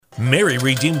Mary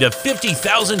redeemed a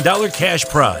 $50,000 cash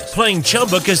prize playing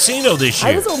Chumba Casino this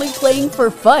year. I was only playing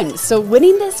for fun, so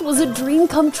winning this was a dream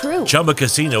come true. Chumba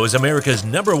Casino is America's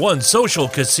 #1 social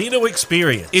casino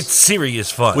experience. It's serious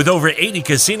fun. With over 80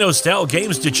 casino-style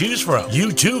games to choose from,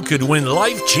 you too could win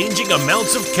life-changing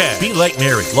amounts of cash. Be like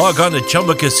Mary. Log on to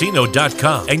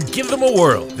ChumbaCasino.com and give them a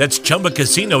whirl. That's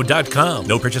ChumbaCasino.com.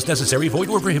 No purchase necessary. Void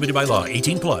where prohibited by law.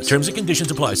 18 plus. Terms and conditions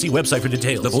apply. See website for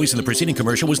details. The voice in the preceding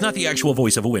commercial was not the actual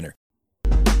voice of a winner.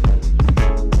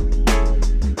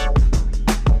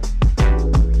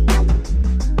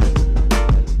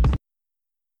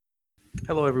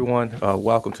 Hello, everyone.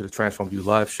 Welcome to the Transform You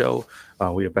Live show.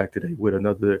 We are back today with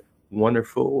another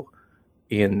wonderful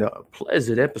and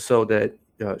pleasant episode that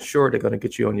sure they're going to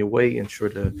get you on your way and sure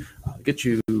to get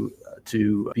you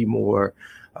to be more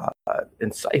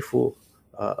insightful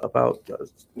about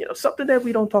something that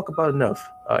we don't talk about enough,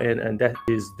 and that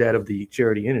is that of the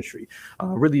charity industry.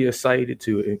 Really excited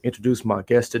to introduce my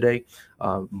guest today,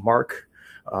 Mark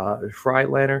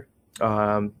Friedlander,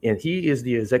 and he is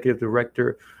the executive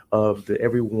director of the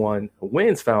Everyone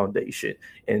Wins Foundation,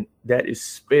 and that is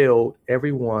spelled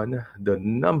Everyone, the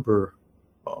number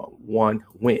one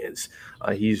wins.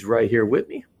 He's right here with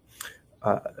me.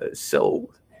 He's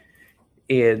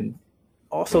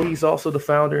also the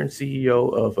founder and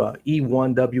CEO of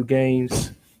E1W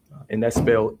Games, and that's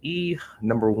spelled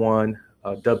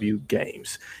E1W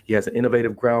Games. He has an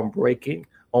innovative, groundbreaking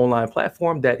online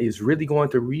platform that is really going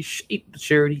to reshape the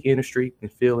charity industry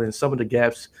and fill in some of the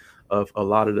gaps of a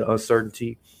lot of the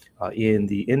uncertainty in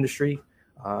the industry.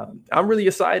 I'm really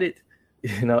excited,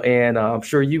 and I'm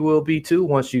sure you will be too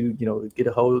once you get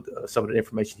a hold of some of the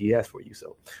information he has for you.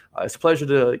 So it's a pleasure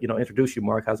to introduce you,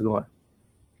 Mark. How's it going?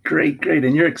 Great.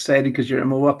 And you're excited because you're a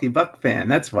Milwaukee Buck fan.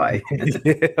 That's why.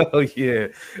 Yeah.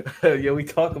 We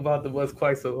talk about the Bucks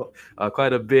quite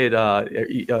a bit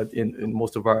in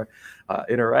most of our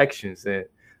interactions, and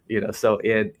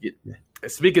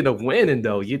speaking of winning,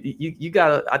 though, you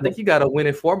got I think you got a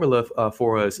winning formula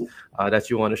for us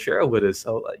that you want to share with us.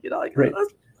 So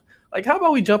how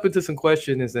about we jump into some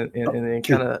questions and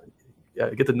kind of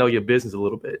get to know your business a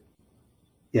little bit.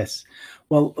 Yes.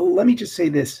 Well, let me just say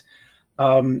this.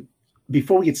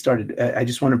 Before we get started, I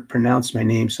just want to pronounce my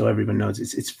name so everyone knows.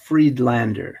 It's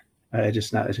Friedlander.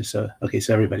 So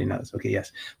everybody knows. Okay,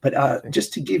 yes. But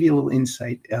just to give you a little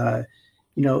insight, the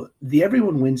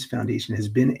Everyone Wins Foundation has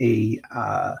been an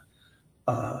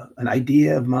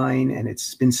idea of mine, and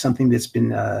it's been something that's been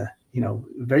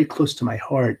very close to my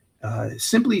heart,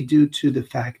 simply due to the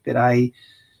fact that I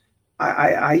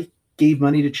gave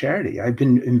money to charity. I've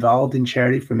been involved in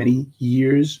charity for many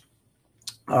years.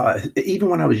 Even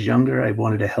when I was younger, I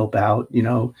wanted to help out,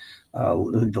 the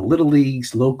little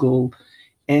leagues, local.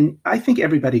 And I think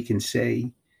everybody can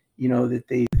say, that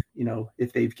they've,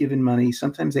 if they've given money,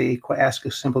 sometimes they ask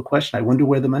a simple question. I wonder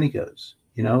where the money goes,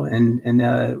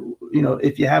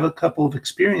 if you have a couple of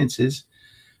experiences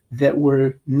that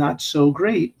were not so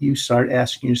great, you start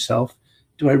asking yourself,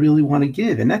 do I really want to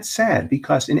give? And that's sad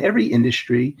because in every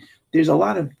industry, there's a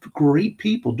lot of great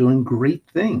people doing great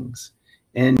things.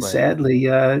 And sadly,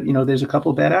 there's a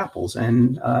couple of bad apples.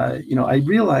 And, I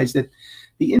realized that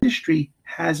the industry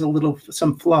has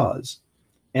some flaws.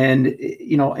 And,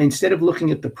 instead of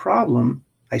looking at the problem,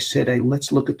 I said, hey,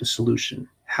 let's look at the solution.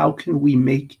 How can we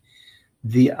make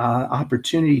the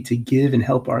opportunity to give and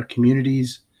help our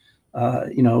communities,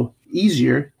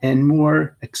 easier and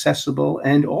more accessible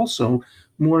and also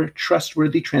more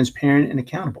trustworthy, transparent, and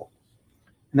accountable?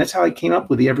 And that's how I came up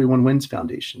with the Everyone Wins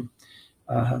Foundation.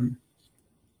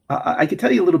 I could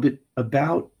tell you a little bit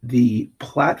about the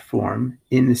platform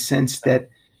in the sense that,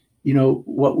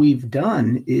 what we've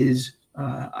done is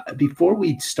before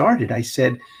we started, I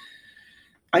said,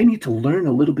 I need to learn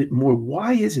a little bit more.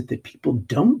 Why is it that people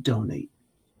don't donate?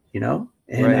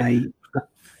 And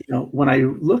when I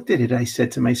looked at it, I said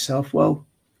to myself, well,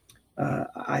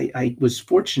 I was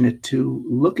fortunate to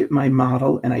look at my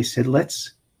model and I said,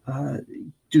 let's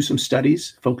do some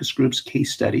studies, focus groups,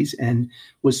 case studies, and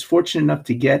was fortunate enough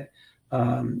to get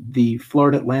the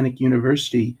Florida Atlantic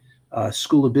University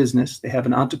School of Business. They have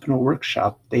an entrepreneur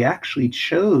workshop. They actually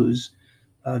chose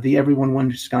the Everyone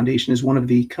Wins Foundation as one of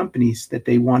the companies that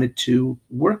they wanted to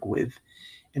work with.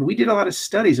 And we did a lot of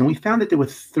studies, and we found that there were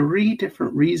 3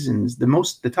 different reasons.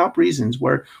 The top reasons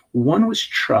were, one was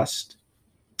trust.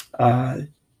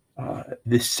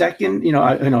 The second,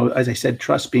 as I said,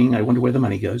 trust being, I wonder where the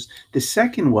money goes. The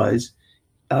second was,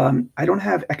 I don't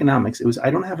have economics. It was,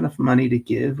 I don't have enough money to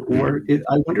give, or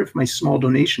I wonder if my small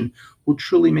donation will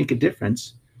truly make a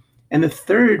difference. And the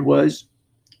third was,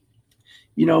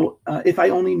 if I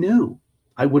only knew,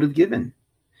 I would have given.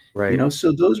 Right.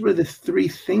 So those were the three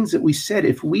things that we said.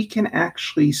 If we can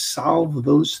actually solve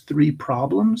those three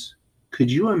problems, could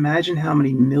you imagine how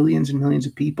many millions and millions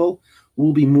of people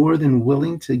will be more than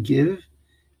willing to give?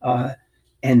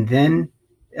 And then,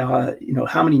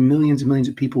 how many millions and millions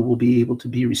of people will be able to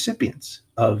be recipients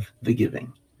of the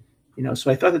giving?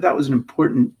 So I thought that was an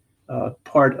important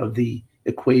part of the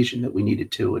equation that we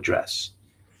needed to address.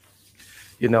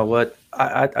 You know what?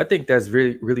 I think that's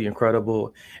really, really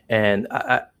incredible. And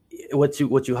what you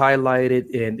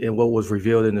highlighted and what was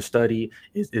revealed in the study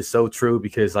is so true,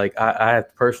 because like I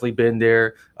have personally been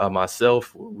there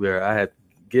myself, where I had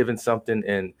given something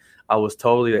and I was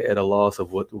totally at a loss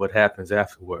of what happens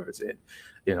afterwards. And,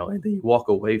 and then you walk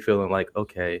away feeling like,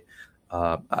 okay,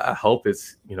 I hope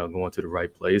it's, going to the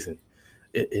right place. And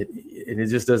it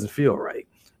just doesn't feel right.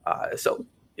 So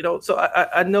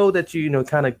I know that you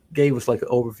kind of gave us like an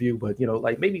overview, but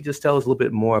like maybe just tell us a little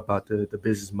bit more about the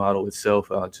business model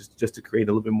itself, just to create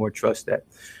a little bit more trust that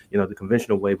the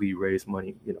conventional way we raise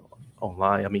money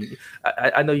online. I mean,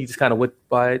 I know you just kind of went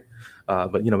by it,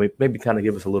 but maybe kind of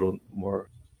give us a little more.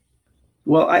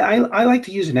 Well, I like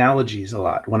to use analogies a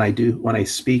lot when I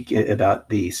speak about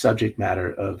the subject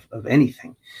matter of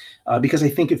anything, because I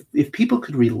think if people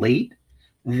could relate,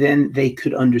 then they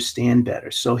could understand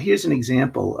better. So here's an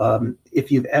example.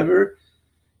 If you've ever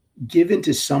given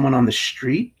to someone on the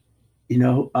street,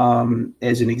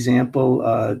 as an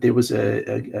example, there was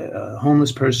a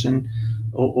homeless person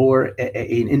or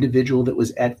an individual that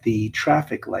was at the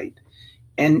traffic light.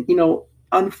 And,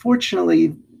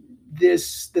 unfortunately, the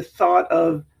thought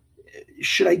of,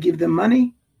 should I give them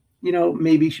money?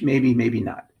 Maybe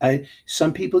not.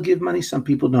 Some people give money, some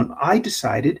people don't. I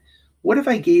decided, what if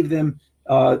I gave them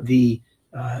I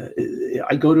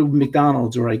go to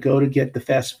McDonald's or I go to get the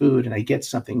fast food and I get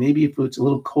something. Maybe if it's a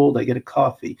little cold, I get a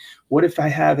coffee. What if I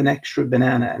have an extra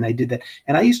banana? And I did that.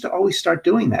 And I used to always start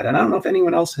doing that. And I don't know if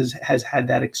anyone else has had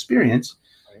that experience,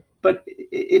 right? But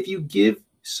if you give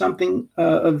something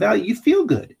of value, you feel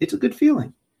good. It's a good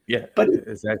feeling. Yeah, but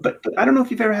exactly. But I don't know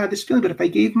if you've ever had this feeling, but if I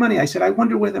gave money, I said, I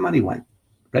wonder where the money went,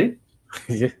 right?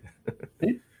 Yeah.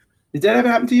 Right? Did that ever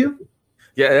happen to you?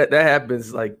 Yeah, that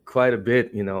happens like quite a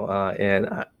bit, and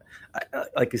I,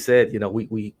 like you said,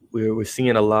 we're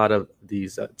seeing a lot of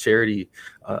these charity,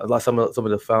 some of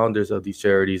the founders of these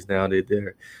charities now, they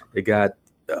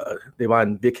buy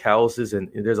big houses,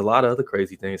 and there's a lot of other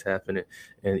crazy things happening,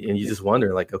 and you just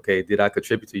wonder, like, okay, did I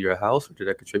contribute to your house or did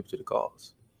I contribute to the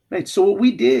cause? Right. So what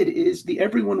we did is the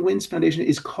Everyone Wins Foundation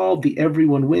is called the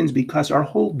Everyone Wins because our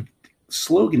whole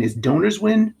slogan is donors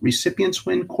win, recipients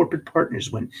win, corporate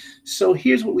partners win. So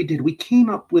here's what we did. We came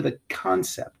up with a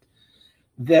concept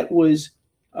that was,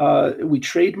 we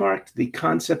trademarked the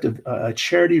concept of a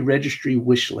charity registry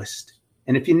wish list.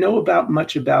 And if you know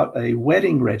much about a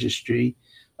wedding registry,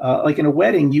 like in a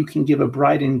wedding, you can give a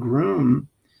bride and groom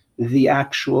the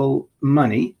actual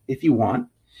money if you want,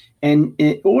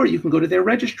 or you can go to their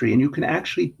registry and you can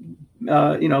actually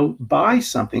buy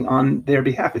something on their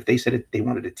behalf. If they said they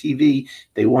wanted a TV,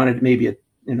 they wanted maybe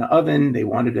an oven, they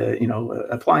wanted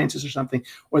appliances or something,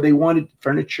 or they wanted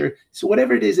furniture. So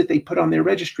whatever it is that they put on their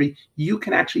registry, you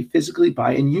can actually physically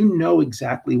buy, and you know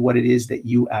exactly what it is that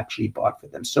you actually bought for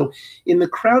them. So in the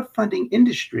crowdfunding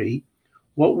industry,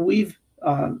 what we've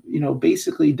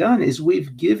basically done is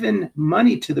we've given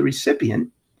money to the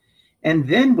recipient, and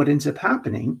then what ends up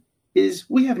happening is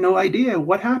we have no idea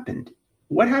what happened.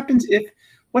 What happens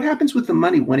with the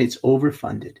money when it's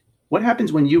overfunded? What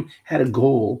happens when you had a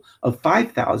goal of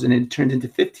 5,000 and it turned into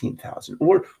 15,000?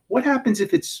 Or what happens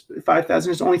if it's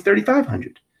 5,000 is only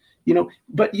 3,500?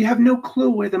 But you have no clue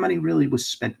where the money really was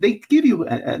spent. They give you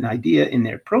an idea in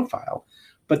their profile,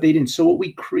 but they didn't. So what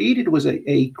we created was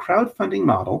a crowdfunding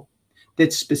model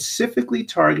that's specifically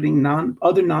targeting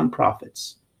other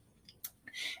nonprofits.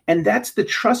 And that's the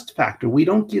trust factor. We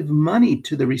don't give money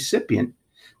to the recipient.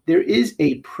 There is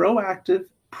a proactive,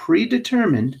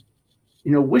 predetermined,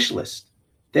 wish list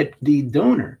that the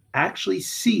donor actually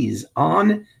sees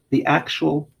on the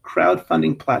actual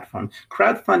crowdfunding platform,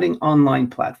 crowdfunding online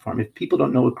platform. If people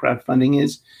don't know what crowdfunding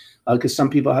is, because some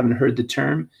people haven't heard the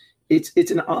term, it's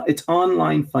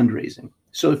online fundraising.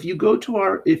 So if you were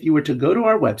to go to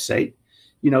our website,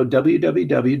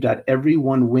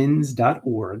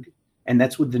 www.everyonewins.org, and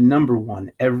that's with the number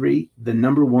one,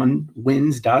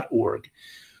 wins.org.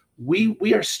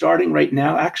 We are starting right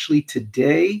now. Actually,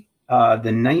 today,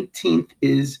 the 19th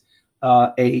is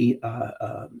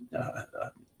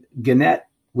Gannett,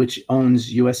 which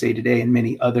owns USA Today and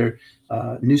many other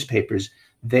newspapers.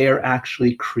 They are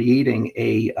actually creating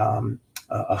a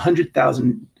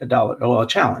 $100,000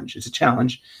 challenge. It's a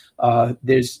challenge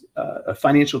there's a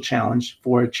financial challenge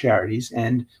for charities,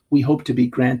 and we hope to be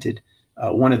granted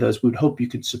one of those. We would hope you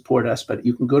could support us, but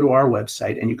you can go to our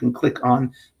website and you can click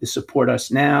on the Support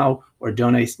Us Now or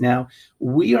Donate Now.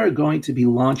 We are going to be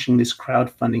launching this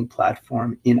crowdfunding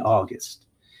platform in August.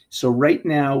 So right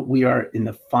now we are in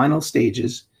the final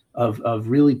stages of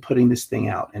really putting this thing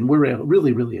out, and we're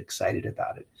really, really excited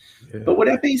about it. Yeah. But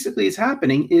what basically is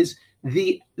happening is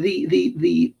the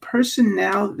person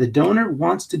now, the donor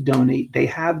wants to donate. They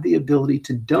have the ability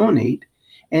to donate,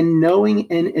 and knowing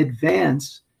in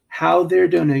advance how their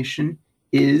donation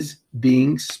is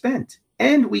being spent.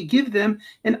 And we give them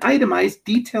an itemized,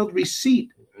 detailed receipt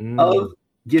of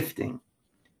gifting.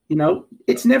 You know,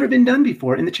 it's never been done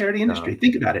before in the charity industry. No.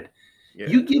 Think about it. Yeah.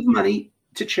 You give money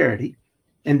to charity,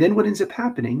 and then what ends up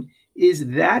happening is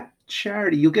that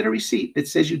charity, you'll get a receipt that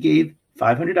says you gave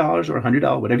 $500 or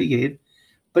 $100, whatever you gave,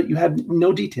 but you have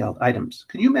no detailed items.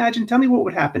 Can you imagine? Tell me what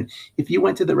would happen if you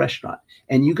went to the restaurant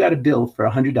and you got a bill for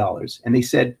 $100 and they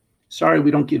said, sorry,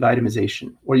 we don't give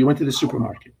itemization. Or you went to the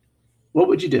supermarket. What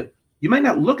would you do? You might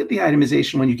not look at the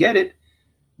itemization when you get it,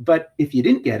 but if you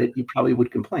didn't get it, you probably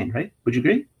would complain, right? Would you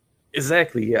agree?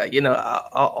 Exactly. Yeah. You know,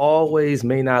 I always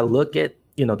may not look at,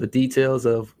 you know, the details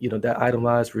of, you know, that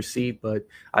itemized receipt, but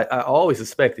I always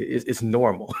suspect it's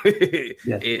normal.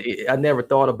 Yes. I never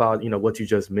thought about, you know, what you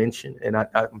just mentioned. And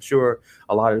I'm sure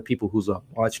a lot of the people who's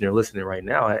watching or listening right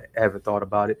now haven't thought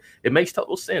about it. It makes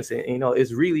total sense. And, you know,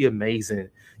 it's really amazing,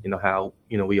 you know, how,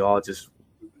 you know, we all just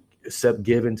accept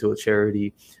giving to a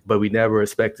charity, but we never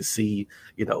expect to see,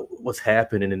 you know, what's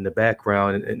happening in the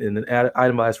background and an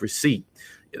itemized receipt,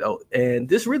 you know, and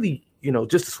this really, you know,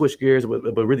 just to switch gears,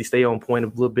 but really stay on point a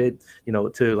little bit, you know,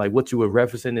 to like what you were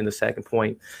referencing in the second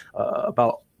point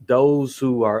about those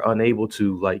who are unable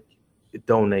to like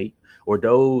donate, or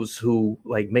those who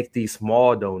like make these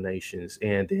small donations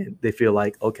and then they feel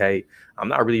like, okay, I'm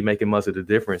not really making much of the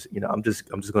difference. You know, I'm just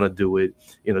going to do it.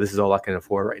 You know, this is all I can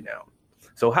afford right now.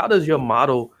 So how does your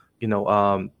model, you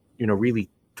know, really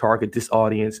target this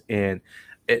audience and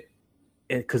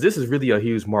because this is really a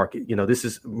huge market, you know, this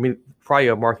is probably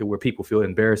a market where people feel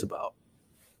embarrassed about.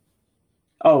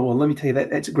 Oh, well, let me tell you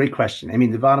that's a great question. I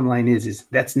mean, the bottom line is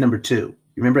that's number two.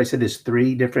 Remember I said there's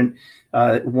three different,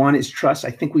 one is trust. I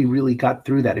think we really got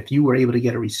through that. If you were able to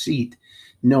get a receipt,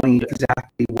 knowing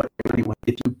exactly what money went,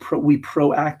 if we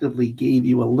proactively gave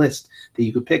you a list that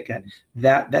you could pick at,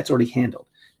 that's already handled.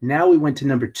 Now we went to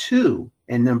number two,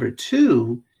 and number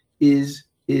two is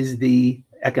the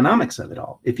economics of it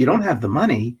all. If you don't have the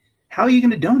money, how are you going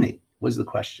to donate was the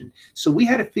question. So we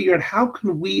had to figure out how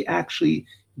can we actually,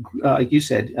 like you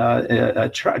said,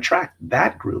 attract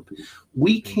that group.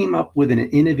 We came up with an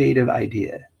innovative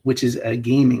idea, which is a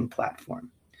gaming platform.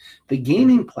 The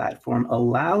gaming platform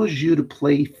allows you to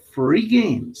play free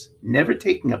games, never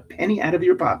taking a penny out of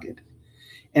your pocket.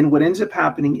 And what ends up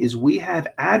happening is we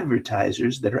have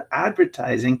advertisers that are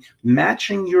advertising,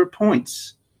 matching your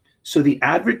points. So the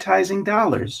advertising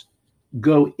dollars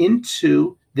go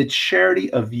into the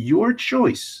charity of your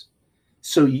choice.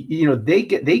 So, you know, they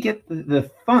get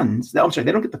the funds. I'm sorry,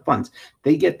 they don't get the funds.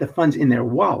 They get the funds in their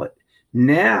wallet.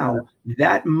 Now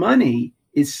that money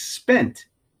is spent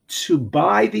to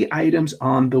buy the items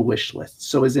on the wish list.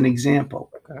 So as an example,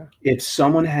 if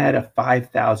someone had a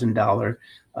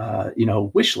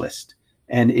 $5,000, wish list,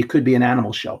 and it could be an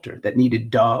animal shelter that needed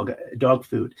dog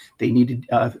food, they needed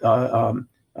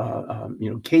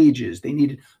cages, they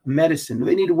needed medicine,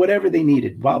 they needed whatever they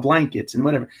needed, blankets and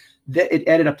whatever, that it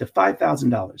added up to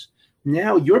 $5,000.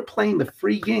 Now you're playing the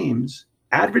free games.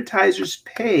 Advertisers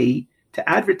pay to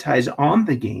advertise on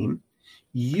the game.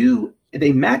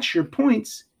 They match your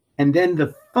points, and then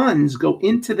the funds go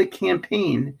into the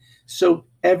campaign. So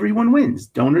everyone wins.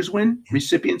 Donors win,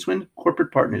 recipients win,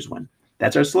 corporate partners win.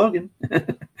 That's our slogan,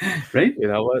 right? You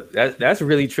know what? That's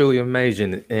really truly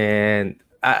amazing, and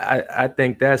I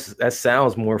think that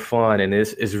sounds more fun, and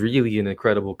it's really an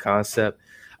incredible concept.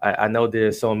 I know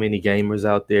there's so many gamers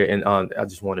out there, and I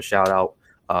just want to shout out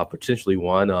potentially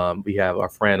one. We have our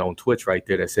friend on Twitch right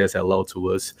there that says hello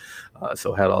to us.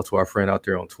 So hello to our friend out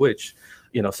there on Twitch.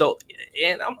 You know, so,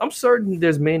 and I'm certain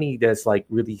there's many that's like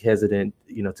really hesitant,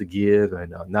 you know, to give,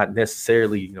 and not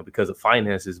necessarily, you know, because of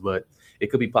finances, but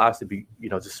it could be possibly, you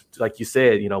know, just like you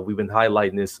said, you know, we've been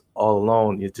highlighting this all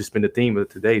along. It's just been the theme of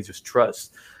today, just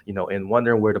trust, you know, and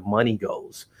wondering where the money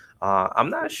goes. I'm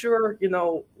not sure, you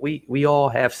know, we all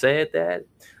have said that.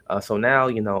 So now,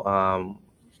 you know,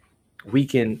 we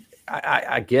can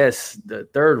I guess the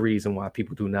third reason why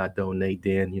people do not donate,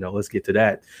 then, let's get to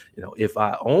that. If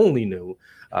I only knew,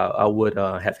 I would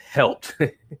have helped.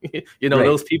 Right.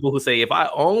 Those people who say, if I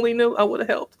only knew, I would have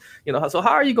helped. So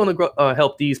how are you going to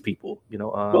help these people, in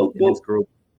this group?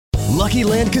 Lucky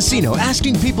Land Casino,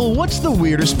 asking people, what's the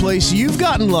weirdest place you've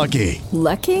gotten lucky?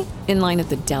 Lucky? In line at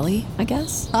the deli, I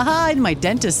guess? Aha, in my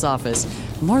dentist's office.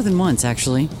 More than once,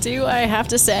 actually. Do I have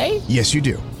to say? Yes, you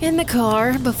do. In the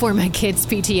car before my kids'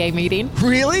 PTA meeting.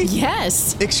 Really?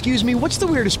 Yes. Excuse me, what's the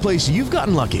weirdest place you've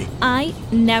gotten lucky? I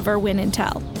never win and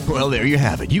tell. Well, there you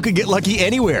have it. You can get lucky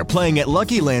anywhere, playing at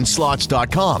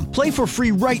LuckyLandSlots.com. Play for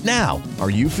free right now. Are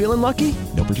you feeling lucky?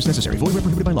 No purchase necessary. Void where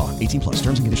prohibited by law. 18+.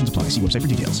 Terms and conditions apply. See website for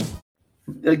details.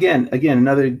 Again,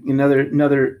 another.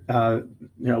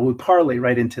 We parlay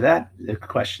right into that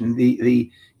question.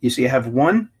 You see, you have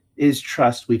one is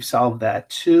trust. We've solved that.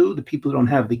 Two, the people who don't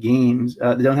have the games,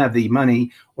 they don't have the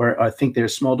money, or think their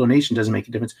small donation doesn't make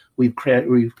a difference. We've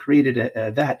created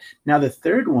that. Now the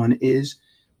third one is,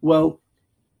 well,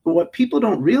 what people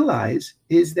don't realize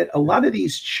is that a lot of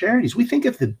these charities, we think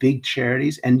of the big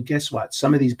charities, and guess what?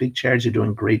 Some of these big charities are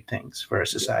doing great things for our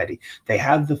society. They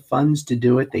have the funds to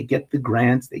do it. They get the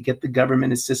grants. They get the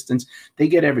government assistance. They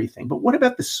get everything. But what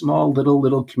about the small,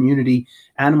 little community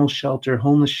animal shelter,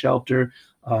 homeless shelter,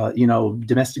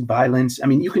 domestic violence? I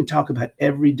mean, you can talk about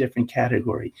every different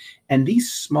category. And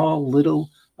these small, little,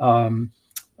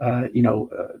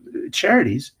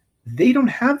 charities, they don't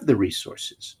have the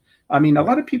resources. I mean, a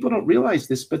lot of people don't realize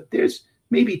this, but there's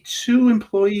maybe 2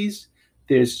 employees,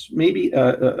 there's maybe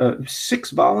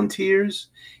 6 volunteers,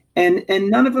 and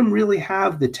none of them really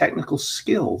have the technical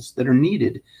skills that are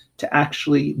needed to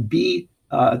actually be,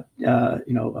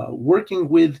 working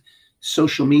with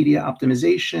social media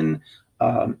optimization.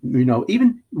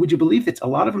 Even, would you believe that a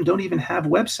lot of them don't even have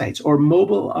websites or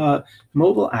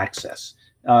mobile access?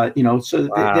 So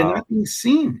they're not being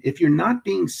seen. If you're not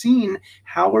being seen,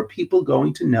 how are people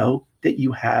going to know that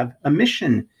you have a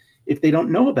mission if they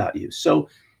don't know about you? So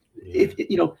if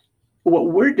what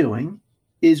we're doing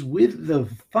is, with the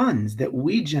funds that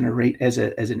we generate as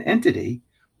an entity,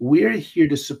 we're here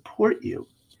to support you.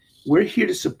 We're here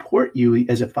to support you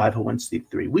as a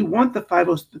 501c3. We want the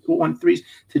 501c3s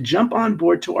to jump on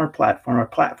board to our platform. Our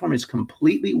platform is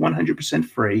completely 100%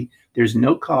 free. There's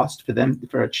no cost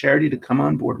for a charity to come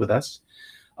on board with us.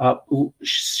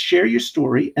 Share your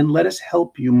story and let us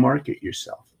help you market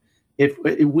yourself. If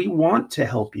we want to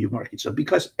help you market yourself,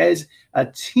 because as a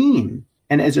team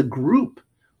and as a group,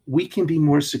 we can be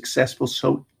more successful,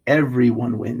 so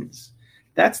everyone wins.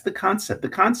 That's the concept. The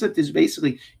concept is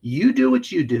basically, you do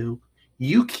what you do.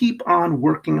 You keep on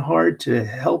working hard to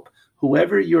help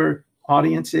whoever your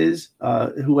audience is,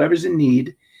 whoever's in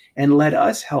need, and let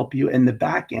us help you in the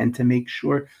back end to make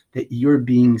sure that you're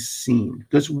being seen.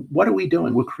 Because what are we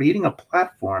doing? We're creating a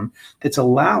platform that's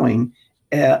allowing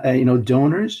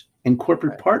donors and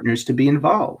corporate partners to be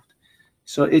involved.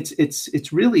 So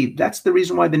it's really, that's the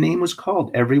reason why the name was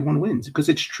called Everyone Wins, because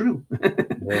it's true.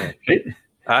 Yeah. Right?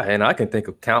 And I can think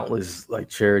of countless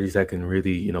charities that can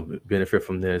really, benefit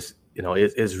from this.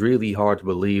 It's really hard to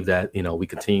believe that, we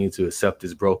continue to accept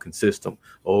this broken system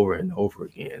over and over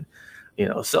again.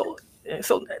 So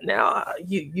now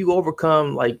you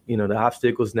overcome the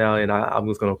obstacles now, and I'm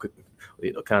just going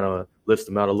to, kind of list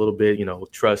them out a little bit.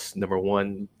 Trust, number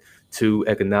 1. 2,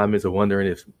 economics, of wondering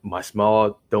if my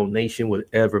small donation would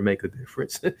ever make a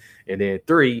difference. And then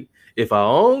 3, if I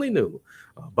only knew.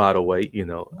 By the way,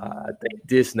 I think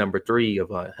this number 3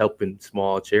 of helping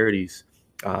small charities,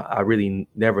 I really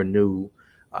never knew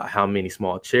how many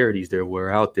small charities there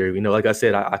were out there. Like I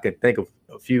said, I can think of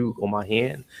a few on my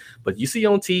hand, but you see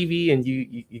on TV and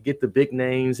you get the big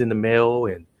names in the mail,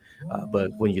 and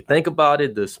but when you think about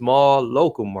it, the small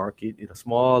local market,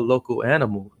 small local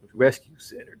animal rescue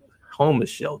center, homeless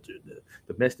shelter, the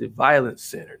domestic violence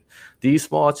center, these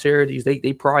small charities,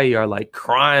 they probably are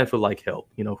crying for help,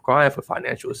 crying for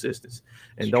financial assistance,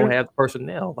 and It's don't true. have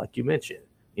personnel like you mentioned,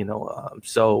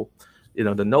 so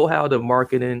the know-how to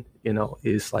marketing,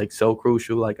 is so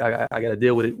crucial. I got to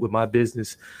deal with it with my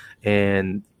business,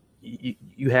 and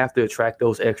you have to attract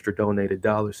those extra donated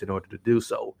dollars in order to do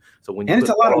so. So when And it's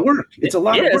a lot of work. It's a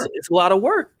lot of work. It's a lot of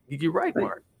work. You're right,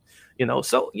 Mark.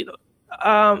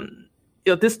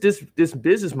 This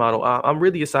business model, I'm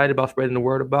really excited about spreading the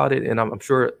word about it, and I'm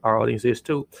sure our audience is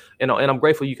too. And I'm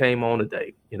grateful you came on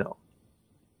today.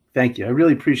 Thank you. I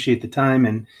really appreciate the time.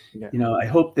 And, I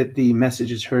hope that the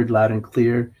message is heard loud and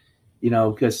clear,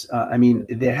 because,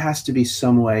 there has to be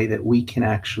some way that we can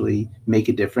actually make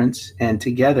a difference. And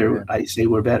together, I say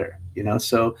we're better,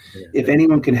 So if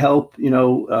anyone can help,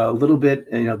 a little bit,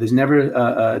 there's never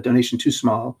a donation too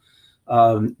small.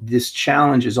 This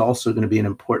challenge is also going to be an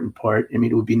important part. I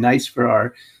mean, it would be nice for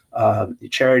our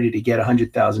charity to get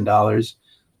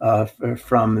 $100,000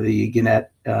 from the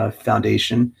Gannett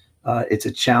Foundation. It's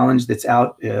a challenge that's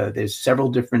out. There's several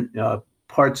different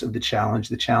parts of the challenge.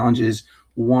 The challenge is,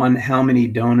 one, how many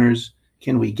donors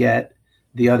can we get?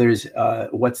 The other is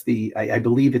what's the, I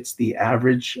believe it's the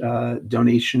average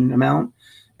donation amount.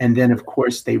 And then, of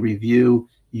course, they review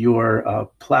your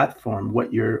platform,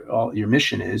 what your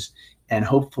mission is, and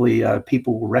hopefully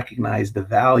people will recognize the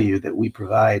value that we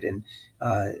provide in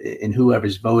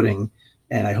whoever's voting.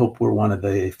 And I hope we're one of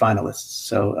the finalists.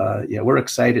 So yeah, we're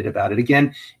excited about it.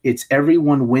 Again, it's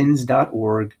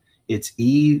everyonewins.org. It's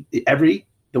the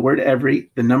word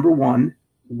every, the number one,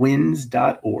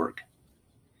 wins.org.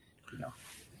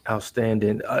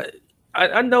 Outstanding.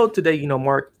 I know today,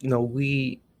 Mark,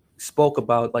 we spoke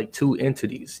about like two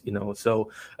entities,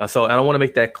 so I want to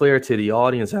make that clear to the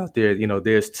audience out there.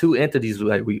 There's two entities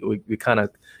that we kind of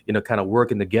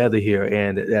working together here,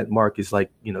 and that Mark is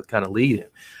like, kind of leading.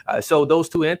 So those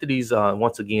two entities,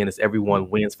 once again, is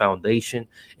Everyone Wins Foundation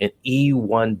and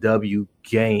E1W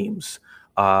Games.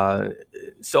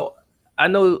 So I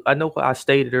know I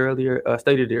stated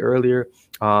it earlier,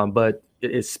 but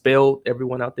it's spelled,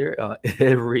 everyone out there,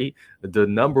 the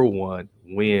number one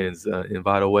wins. And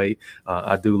by the way,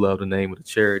 I do love the name of the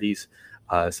charities.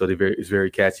 So it's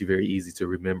very catchy, very easy to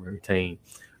remember and retain.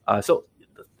 So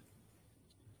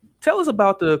tell us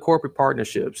about the corporate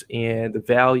partnerships and the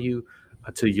value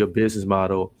to your business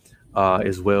model,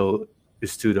 as well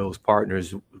as to those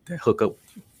partners that hook up.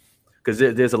 Because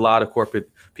there's a lot of corporate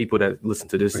people that listen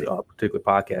to this particular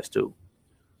podcast too.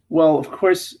 Well, of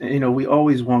course, we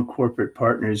always want corporate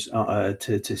partners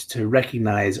to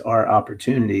recognize our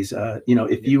opportunities.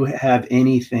 If you have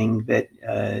anything that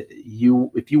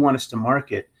if you want us to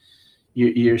market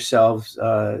yourselves,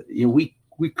 we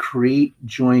create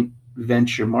joint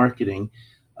venture marketing.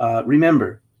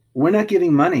 Remember, we're not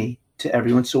giving money to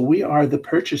everyone, so we are the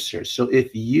purchaser. So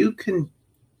if you can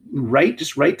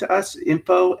just write to us,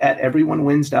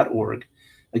 info@everyonewins.org.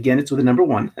 Again, it's with the number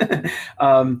one,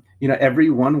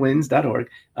 everyonewins.org,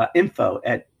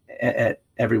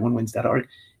 info@everyonewins.org.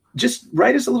 Just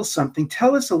write us a little something.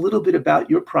 Tell us a little bit about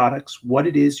your products, what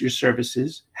it is, your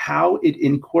services, how it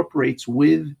incorporates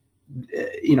with,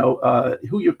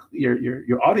 who your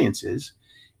audience is.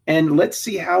 And let's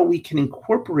see how we can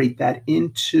incorporate that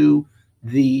into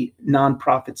the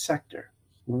nonprofit sector.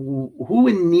 Who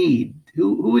in need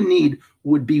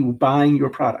would be buying your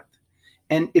product?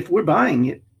 And if we're buying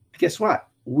it, guess what?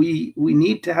 We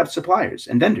need to have suppliers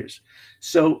and vendors.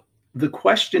 So the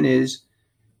question is,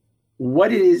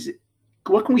 what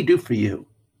can we do for you?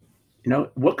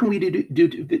 What can we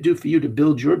do for you to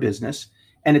build your business?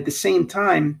 And at the same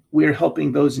time, we're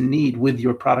helping those in need with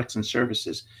your products and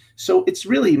services. So it's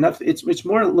really enough. It's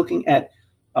more looking at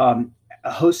a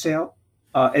wholesale,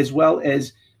 as well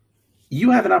as you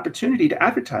have an opportunity to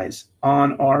advertise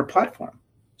on our platform.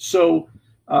 So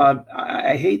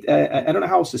I don't know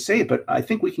how else to say it, but I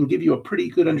think we can give you a pretty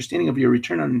good understanding of your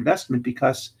return on investment,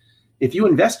 because if you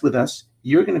invest with us,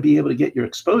 you're going to be able to get your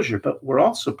exposure, but we're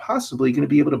also possibly going to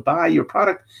be able to buy your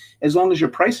product as long as your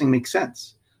pricing makes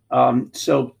sense.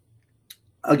 So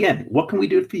again, what can we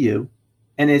do for you?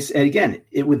 And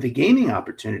with the gaming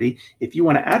opportunity, if you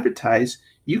want to advertise,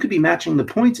 you could be matching the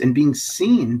points and being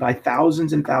seen by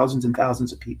thousands and thousands and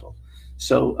thousands of people.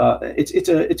 So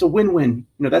it's a win-win.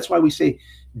 That's why we say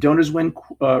donors win,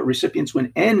 recipients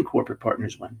win, and corporate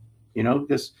partners win.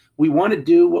 Because we want to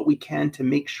do what we can to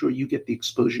make sure you get the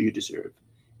exposure you deserve.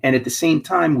 And at the same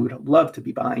time, we would love to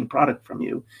be buying product from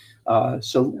you.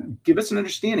 So give us an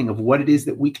understanding of what it is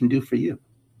that we can do for you.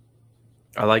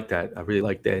 I like that. I really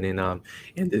like that. And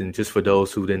then just for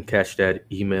those who didn't catch that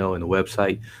email and the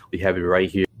website, we have it right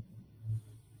here.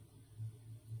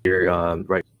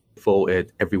 Right. Info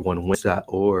at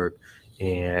everyonewins.org,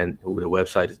 and the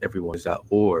website is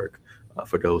everyonewins.org.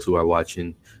 For those who are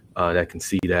watching, that can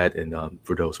see that, and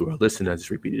for those who are listening, I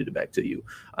just repeated it back to you.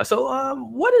 So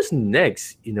what is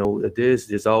next?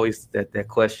 There's always that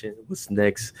question: what's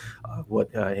next?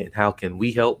 And how can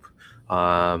we help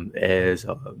as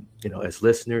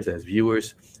listeners, as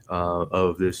viewers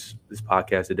of this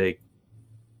podcast today?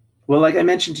 Well, like I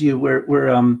mentioned to you,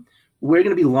 we're going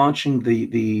to be launching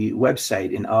the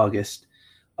website in August.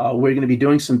 We're going to be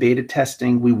doing some beta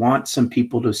testing. We want some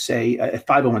people to say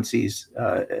 501(c)s,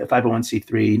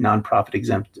 501(c)(3) nonprofit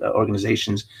exempt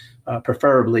organizations,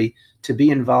 preferably, to be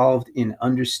involved in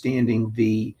understanding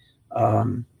the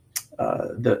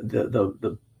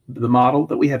model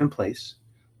that we have in place.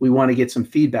 We want to get some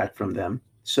feedback from them.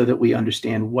 so that we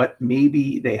understand what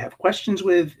maybe they have questions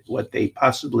with, what they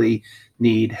possibly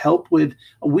need help with.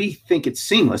 We think it's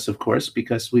seamless, of course,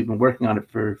 because we've been working on it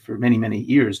for many, many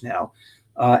years now.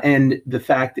 And the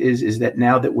fact is that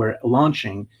now that we're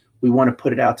launching, we want to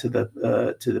put it out to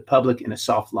the public in a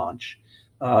soft launch.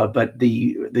 But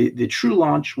the true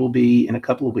launch will be in a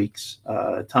couple of weeks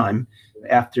time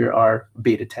after our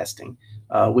beta testing,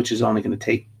 which is only going to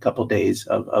take a couple of days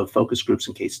of focus groups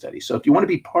and case studies. So if you want to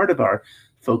be part of our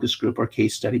focus group or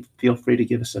case study, feel free to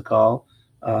give us a call,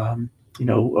 and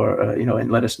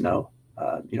let us know.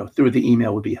 Through the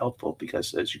email would be helpful,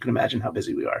 because as you can imagine how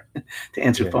busy we are to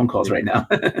answer phone calls right now.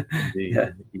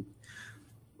 Yeah.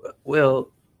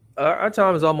 Well, our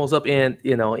time is almost up, and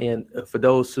for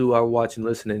those who are watching,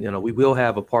 listening, we will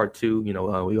have a part 2.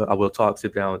 I will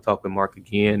sit down and talk with Mark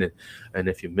again, and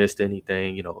if you missed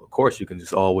anything, of course you can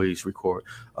just always record,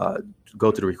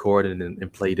 go to the recording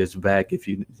and play this back if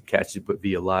you catch it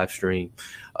via live stream.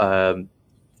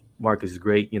 Marcus is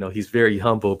great. He's very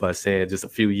humble by saying just a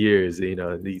few years. He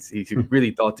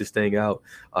really thought this thing out.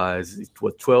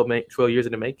 What, 12 years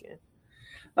in the making?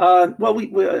 Well,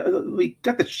 we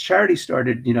got the charity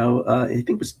started, I think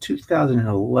it was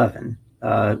 2011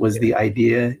 was the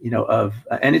idea,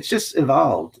 and it's just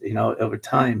evolved, over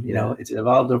time, it's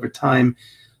evolved over time.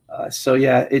 So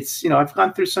yeah, it's, I've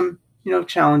gone through some,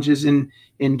 challenges in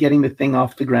getting the thing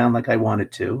off the ground like I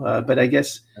wanted to. But I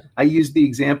guess I used the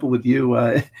example with you,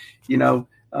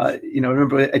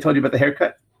 remember I told you about the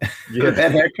haircut? Yeah. A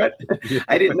bad haircut. Yeah.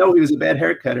 I didn't know he was a bad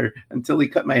haircutter until he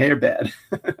cut my hair bad.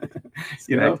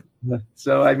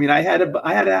 So I mean, I had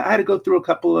to go through a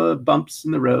couple of bumps in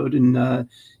the road, and a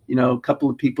couple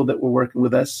of people that were working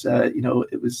with us.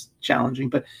 It was challenging,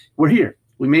 but we're here.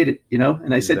 We made it.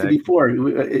 And I said to before,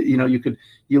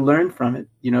 you learn from it.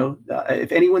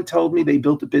 If anyone told me they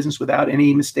built a business without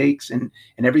any mistakes and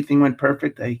everything went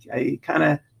perfect, I kind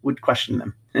of would question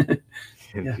them.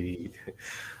 Indeed.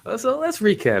 So let's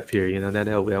recap here.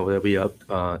 That'll be up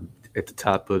at the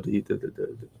top of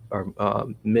our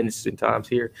minutes and times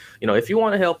here. If you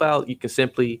want to help out, you can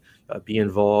simply be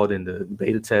involved in the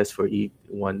beta test for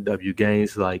E1W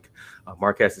Games, like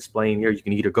Mark has explained here. You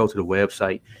can either go to the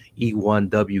website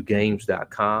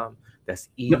e1wgames.com. That's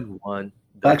E1.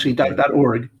 Actually,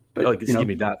 .org. But, excuse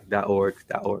me, .org.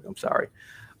 I'm sorry.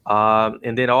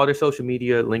 And then all their social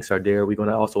media links are there. We're going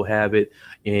to also have it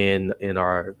in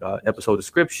our episode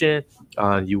description.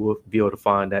 You will be able to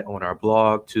find that on our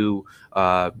blog too,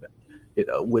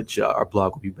 which our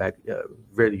blog will be back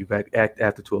ready to back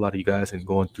after to a lot of you guys and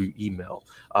going through email.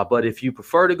 But if you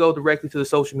prefer to go directly to the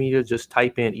social media, just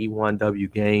type in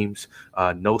E1W Games,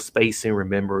 no spacing.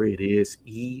 Remember, it is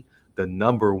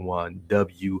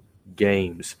E1W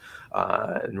Games.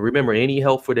 And remember, any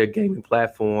help for their gaming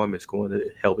platform is going to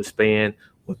help expand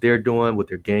what they're doing with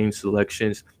their game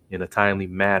selections in a timely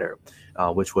manner,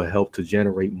 which will help to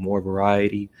generate more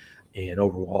variety and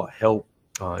overall help.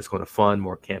 It's going to fund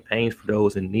more campaigns for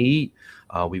those in need.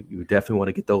 We definitely want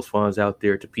to get those funds out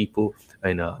there to people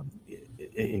and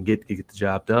get the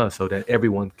job done so that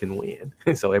everyone can win.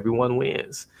 So everyone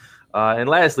wins. And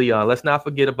lastly, let's not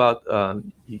forget about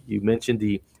you mentioned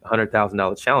the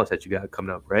 $100,000 challenge that you got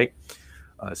coming up, right?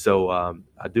 So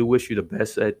I do wish you the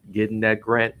best at getting that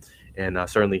grant, and I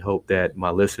certainly hope that my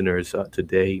listeners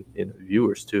today and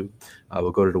viewers too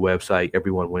will go to the website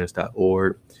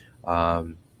everyonewins.org.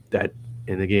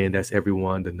 And again, that's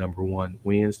everyone, the number one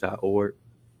wins.org.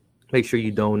 Make sure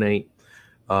you donate.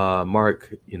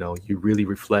 Mark, you really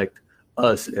reflect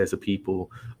us as a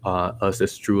people, us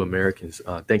as true Americans.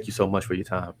 Thank you so much for your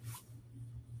time.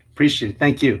 Appreciate it.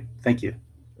 Thank you.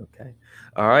 Okay.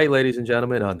 All right, ladies and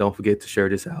gentlemen, don't forget to share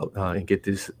this out and get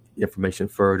this information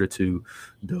further to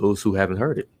those who haven't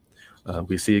heard it.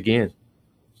 We'll see you again.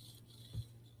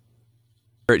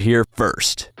 Here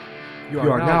first. You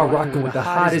are now rocking with the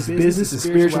hottest business and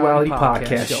spirituality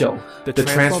podcast show, the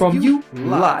Transform You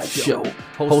Live Show,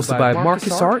 hosted by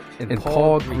Marcus Hart and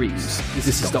Paul Greaves.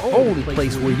 This is the only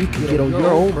place where you can get on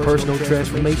your own personal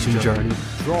transformation journey,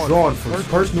 drawn from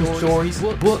personal stories,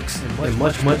 books, and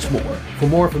much, much more. For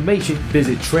more information,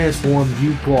 visit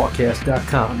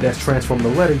TransformUBroadcast.com. That's transform the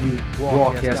letter U,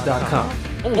 broadcast.com.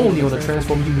 Only on the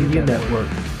Transform You Media Network.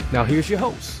 Now here's your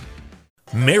host.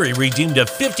 Mary redeemed a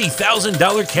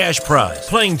 $50,000 cash prize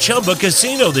playing Chumba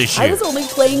Casino this year. I was only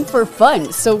playing for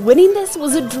fun, so winning this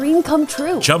was a dream come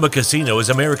true. Chumba Casino is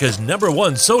America's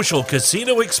 #1 social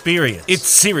casino experience. It's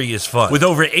serious fun. With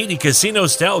over 80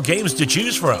 casino-style games to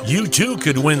choose from, you too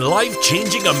could win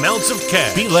life-changing amounts of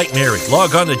cash. Be like Mary.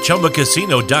 Log on to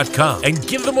ChumbaCasino.com and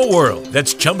give them a whirl.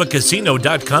 That's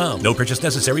ChumbaCasino.com. No purchase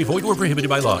necessary. Void or prohibited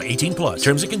by law. 18+.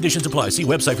 Terms and conditions apply. See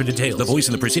website for details. The voice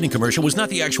in the preceding commercial was not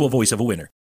the actual voice of a winner.